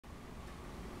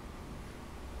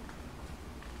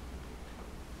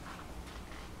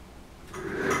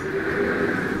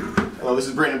Hello, this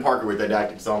is Masi Parker with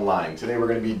Didactics Online. Today we're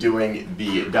going to be doing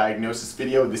the diagnosis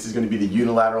video. This is going to be the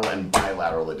unilateral and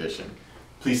bilateral edition.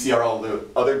 Please see all the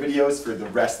other videos for the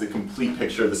rest of the complete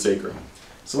picture of the sacrum.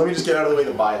 So let me just get out of the way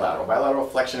the bilateral. Bilateral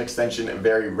flexion extension is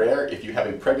very rare. If you have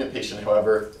a pregnant patient,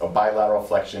 however, a bilateral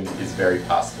flexion is very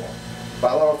possible.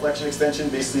 Bilateral flexion extension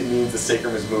basically means the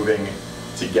sacrum is moving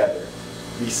together.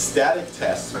 The static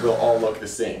tests will all look the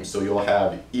same. So you'll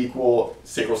have equal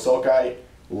sacral sulci,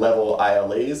 level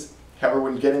ILAs. However,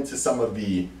 when you get into some of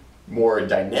the more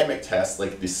dynamic tests,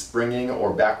 like the springing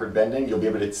or backward bending, you'll be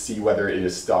able to see whether it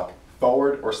is stuck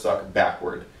forward or stuck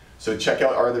backward. So check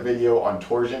out our other video on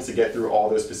torsions to get through all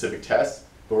those specific tests,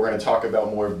 but we're going to talk about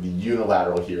more of the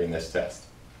unilateral here in this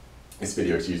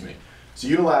video. So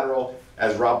unilateral,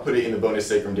 as Rob put it in the bonus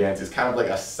sacrum dance, is kind of like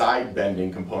a side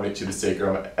bending component to the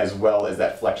sacrum as well as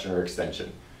that flexion or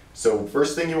extension. So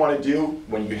first thing you want to do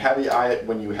when you have the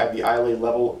ILA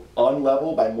level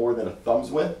unlevel by more than a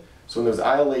thumb's width, so in those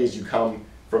ILAs you come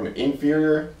from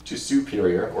inferior to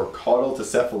superior or caudal to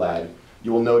cephalad,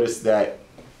 you will notice that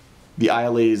the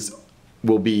ILAs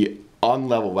will be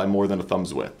unlevel by more than a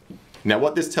thumb's width. Now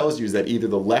what this tells you is that either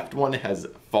the left one has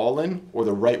fallen or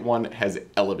the right one has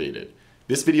elevated.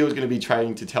 This video is going to be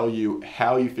trying to tell you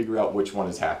how you figure out which one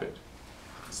has happened.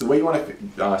 So the way you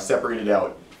want to separate it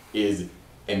out is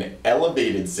an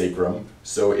elevated sacrum,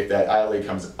 so if that ILA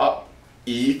comes up,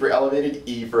 E for elevated,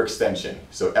 E for extension.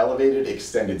 So elevated,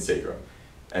 extended sacrum.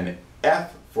 An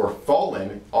F for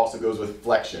fallen also goes with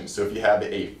flexion. So if you have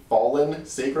a fallen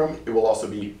sacrum, it will also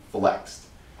be flexed.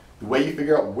 The way you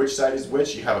figure out which side is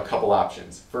which, you have a couple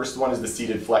options. First one is the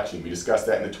seated flexion. We discussed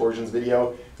that in the torsions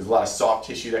video. There's a lot of soft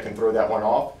tissue that can throw that one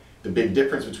off. The big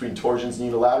difference between torsions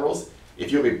and unilaterals,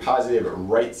 if you have a positive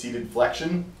right seated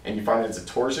flexion and you find that it's a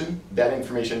torsion, that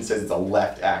information says it's a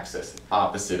left axis,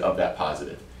 opposite of that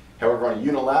positive. However, on a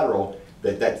unilateral,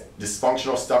 that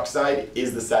dysfunctional stuck side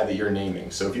is the side that you're naming.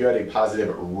 So if you had a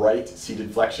positive right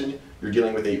seated flexion, you're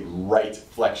dealing with a right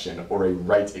flexion or a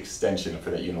right extension for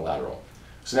that unilateral.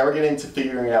 So now we're getting into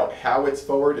figuring out how it's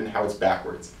forward and how it's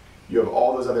backwards. You have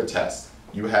all those other tests.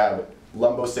 You have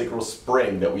lumbosacral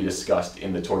spring that we discussed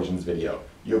in the torsions video.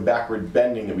 You have backward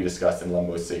bending that we discussed in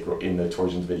lumbosacral in the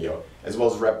torsions video, as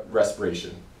well as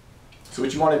respiration. So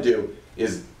what you want to do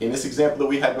is, in this example that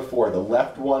we had before, the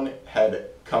left one had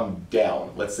come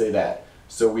down, let's say that.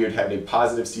 So we would have a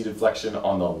positive seated flexion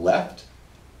on the left.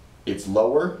 It's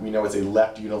lower. We know it's a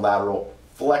left unilateral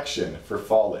flexion for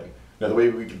falling. Now the way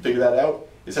we can figure that out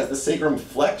is, has the sacrum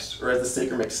flexed or has the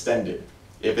sacrum extended?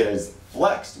 If it is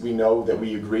flexed, we know that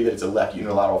we agree that it's a left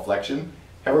unilateral flexion.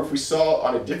 However, if we saw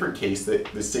on a different case that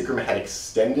the sacrum had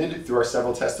extended through our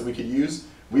several tests that we could use,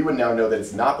 we would now know that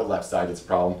it's not the left side that's a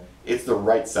problem, it's the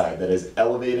right side that is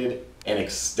elevated and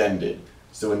extended.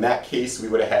 So in that case, we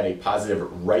would have had a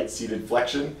positive right seated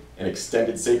flexion, an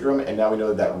extended sacrum, and now we know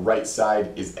that that right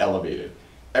side is elevated.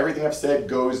 Everything I've said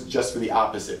goes just for the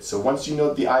opposite. So once you know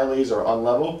that the ILAs are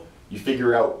unlevel, you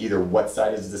figure out either what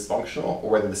side is dysfunctional or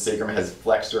whether the sacrum has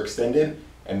flexed or extended,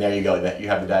 and there you go, that you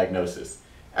have the diagnosis.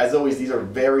 As always, these are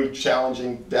very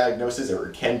challenging diagnoses, or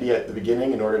can be at the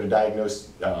beginning, in order to diagnose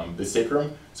the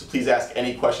sacrum. So please ask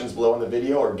any questions below in the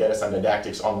video or get us on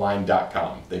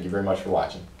didacticsonline.com. Thank you very much for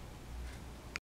watching.